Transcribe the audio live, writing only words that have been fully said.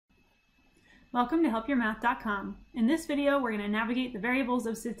Welcome to helpyourmath.com. In this video, we're going to navigate the variables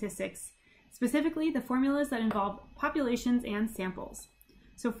of statistics, specifically the formulas that involve populations and samples.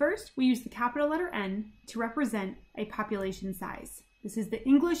 So first, we use the capital letter N to represent a population size. This is the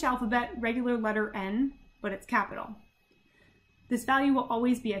English alphabet regular letter N, but it's capital. This value will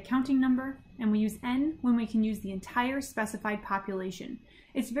always be a counting number, and we use N when we can use the entire specified population.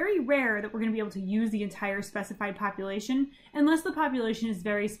 It's very rare that we're going to be able to use the entire specified population unless the population is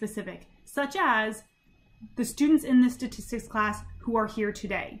very specific, such as the students in this statistics class who are here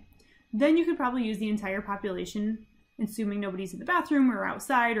today. Then you could probably use the entire population, assuming nobody's in the bathroom or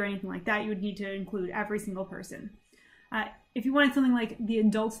outside or anything like that. You would need to include every single person. If you wanted something like the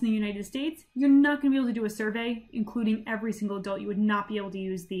adults in the United States, you're not going to be able to do a survey including every single adult. You would not be able to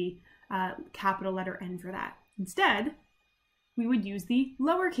use the capital letter N for that. Instead, we would use the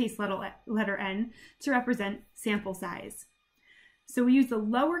lowercase letter n to represent sample size. So we use the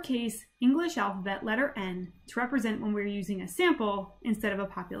lowercase English alphabet letter n to represent when we're using a sample instead of a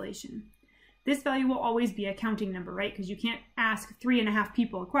population. This value will always be a counting number, right? Because you can't ask 3.5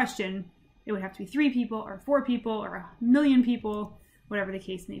 people a question. It would have to be 3 people or 4 people or 1,000,000 people, whatever the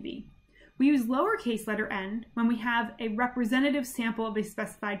case may be. We use lowercase letter n when we have a representative sample of a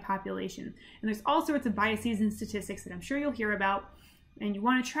specified population. And there's all sorts of biases in statistics that I'm sure you'll hear about, and you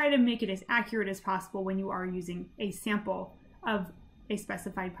want to try to make it as accurate as possible when you are using a sample of a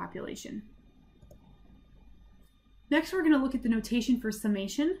specified population. Next, we're going to look at the notation for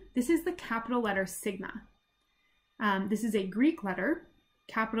summation. This is the capital letter sigma. This is a Greek letter,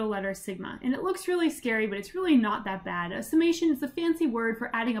 capital letter sigma, and it looks really scary, but it's really not that bad. A summation is a fancy word for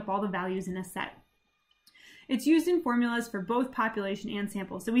adding up all the values in a set. It's used in formulas for both population and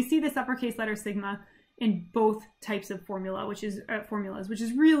sample. So we see this uppercase letter sigma in both types of formulas, which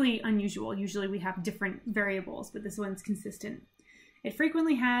is really unusual. Usually we have different variables, but this one's consistent. It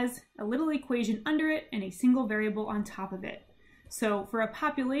frequently has a little equation under it and a single variable on top of it. So for a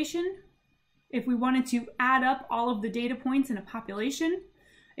population, if we wanted to add up all of the data points in a population,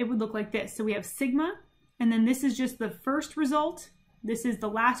 it would look like this. So we have sigma, and then this is just the first result. This is the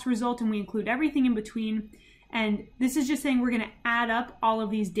last result, and we include everything in between. And this is just saying we're going to add up all of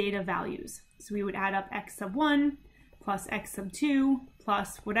these data values. So we would add up x sub 1 plus x sub 2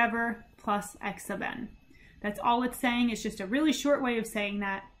 plus whatever plus x sub n. That's all it's saying. It's just a really short way of saying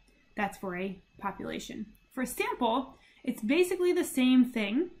that that's for a population. For a sample, it's basically the same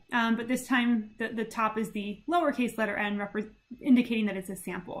thing, but this time the top is the lowercase letter n, indicating that it's a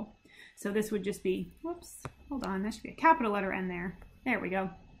sample. So this would just be, whoops, hold on, that should be a capital letter N there. There we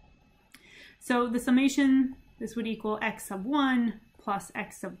go. So the summation, this would equal x sub 1 plus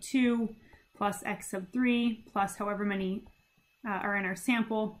x sub 2 plus x sub 3 plus however many are in our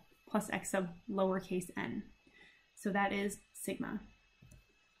sample plus x sub lowercase n. So that is sigma.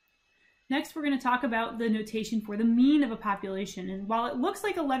 Next, we're going to talk about the notation for the mean of a population. And while it looks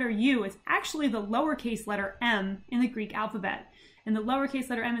like a letter U, it's actually the lowercase letter m in the Greek alphabet. And the lowercase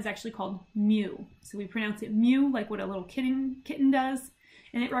letter m is actually called mu. So we pronounce it mu, like what a little kitten does.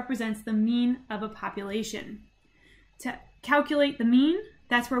 And it represents the mean of a population. To calculate the mean,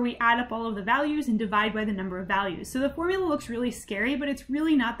 that's where we add up all of the values and divide by the number of values. So the formula looks really scary, but it's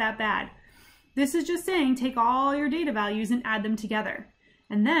really not that bad. This is just saying take all your data values and add them together.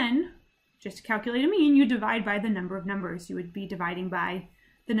 And then, just to calculate a mean, you divide by the number of numbers. You would be dividing by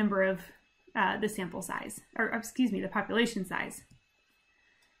the number of the sample size, or excuse me, the population size.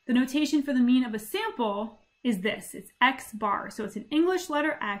 The notation for the mean of a sample is this. It's x bar. So it's an English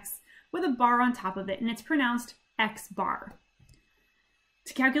letter x with a bar on top of it, and it's pronounced x bar.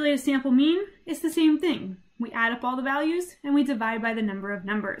 To calculate a sample mean, it's the same thing. We add up all the values and we divide by the number of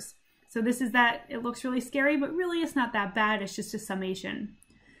numbers. So this is that. It looks really scary, but really it's not that bad. It's just a summation.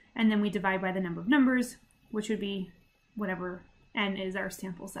 And then we divide by the number of numbers, which would be whatever n is our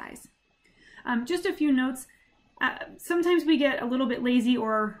sample size. Just a few notes. Sometimes we get a little bit lazy,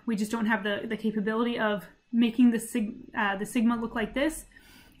 or we just don't have the capability of making the sigma look like this.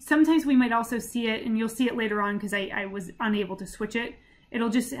 Sometimes we might also see it, and you'll see it later on because I was unable to switch it. It'll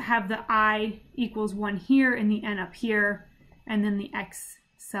just have the I equals 1 here and the n up here, and then the x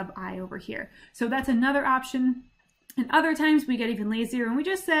sub I over here. So that's another option. And other times we get even lazier and we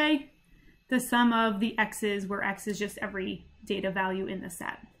just say the sum of the x's, where x is just every data value in the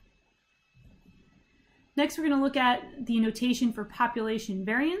set. Next, we're going to look at the notation for population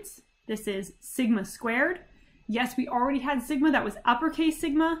variance. This is sigma squared. Yes, we already had sigma. That was uppercase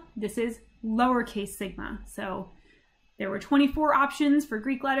sigma. This is lowercase sigma. So there were 24 options for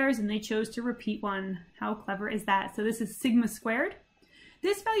Greek letters and they chose to repeat one. How clever is that? So this is sigma squared.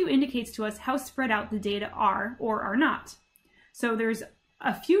 This value indicates to us how spread out the data are or are not. So there's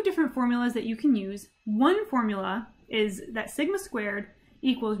a few different formulas that you can use. One formula is that sigma squared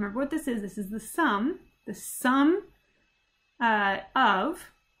equals, remember what this is the sum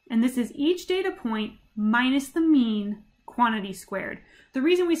of, and this is each data point minus the mean quantity squared. The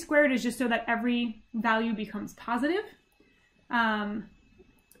reason we squared is just so that every value becomes positive, and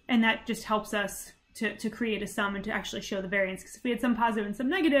that just helps us to create a sum and to actually show the variance, because if we had some positive and some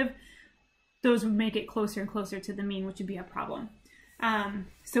negative, those would make it closer and closer to the mean, which would be a problem.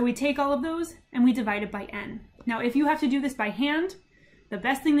 So we take all of those and we divide it by n. Now, if you have to do this by hand, the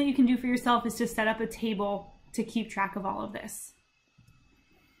best thing that you can do for yourself is to set up a table to keep track of all of this.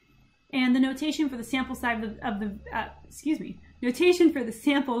 And the notation for the sample side notation for the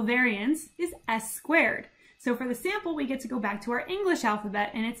sample variance is s squared. So for the sample, we get to go back to our English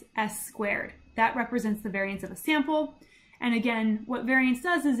alphabet, and it's s squared. That represents the variance of a sample. And again, what variance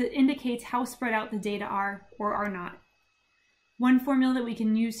does is it indicates how spread out the data are or are not. One formula that we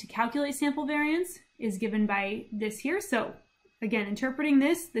can use to calculate sample variance is given by this here. So again, interpreting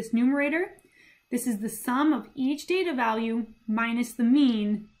this numerator, this is the sum of each data value minus the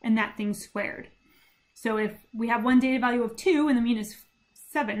mean, and that thing squared. So if we have one data value of 2 and the mean is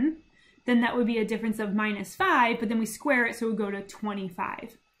 7, then that would be a difference of minus 5, but then we square it so it would go to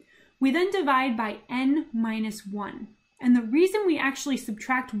 25. We then divide by n minus 1. And the reason we actually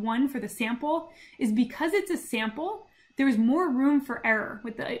subtract 1 for the sample is because it's a sample, there's more room for error.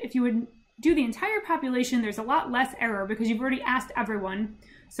 If you would do the entire population, there's a lot less error because you've already asked everyone.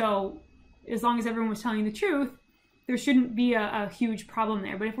 So as long as everyone was telling the truth, there shouldn't be a huge problem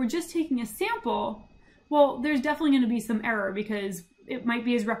there. But if we're just taking a sample, well, there's definitely going to be some error because it might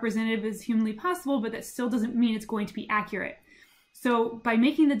be as representative as humanly possible, but that still doesn't mean it's going to be accurate. So by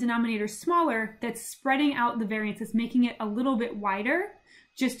making the denominator smaller, that's spreading out the variance, it's making it a little bit wider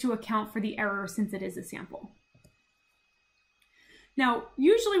just to account for the error since it is a sample. Now,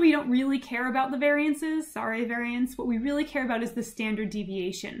 usually we don't really care about the variances, variance. What we really care about is the standard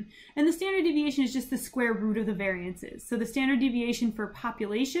deviation. And the standard deviation is just the square root of the variances. So the standard deviation for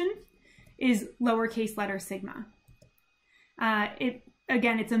population is lowercase letter sigma.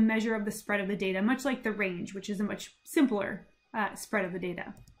 Again, it's a measure of the spread of the data, much like the range, which is a much simpler spread of the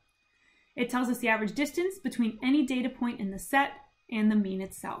data. It tells us the average distance between any data point in the set and the mean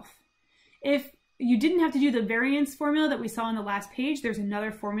itself. If you didn't have to do the variance formula that we saw on the last page, there's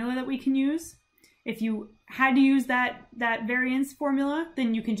another formula that we can use. If you had to use that variance formula,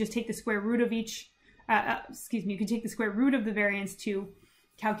 then you can just take the square root of you can take the square root of the variance to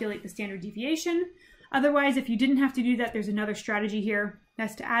calculate the standard deviation. Otherwise, if you didn't have to do that, there's another strategy here.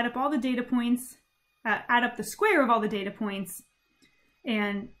 That's to add up all the data points, add up the square of all the data points,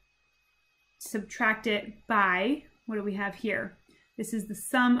 and subtract it by, what do we have here? This is the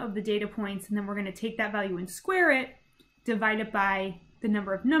sum of the data points, and then we're going to take that value and square it, divide it by the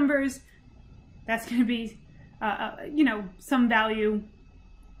number of numbers. That's going to be, some value,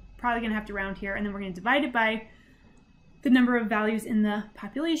 probably going to have to round here, and then we're going to divide it by the number of values in the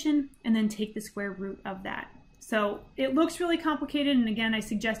population, and then take the square root of that. So it looks really complicated, and again, I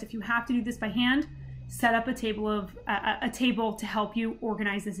suggest if you have to do this by hand, set up a table to help you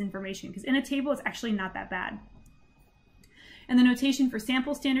organize this information, because in a table it's actually not that bad. And the notation for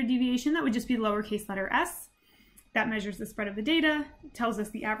sample standard deviation, that would just be lowercase letter s. That measures the spread of the data. It tells us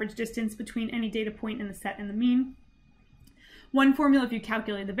the average distance between any data point in the set and the mean. One formula if you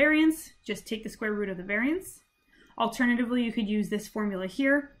calculate the variance, just take the square root of the variance. Alternatively, you could use this formula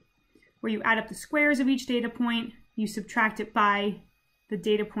here, where you add up the squares of each data point, you subtract it by the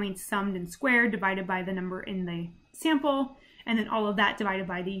data points summed and squared divided by the number in the sample, and then all of that divided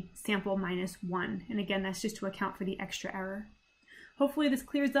by the sample minus 1. And again, that's just to account for the extra error. Hopefully this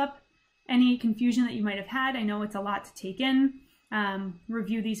clears up any confusion that you might have had. I know it's a lot to take in.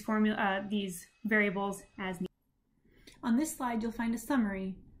 Review these variables as needed. On this slide, you'll find a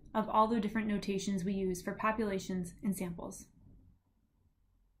summary of all the different notations we use for populations and samples.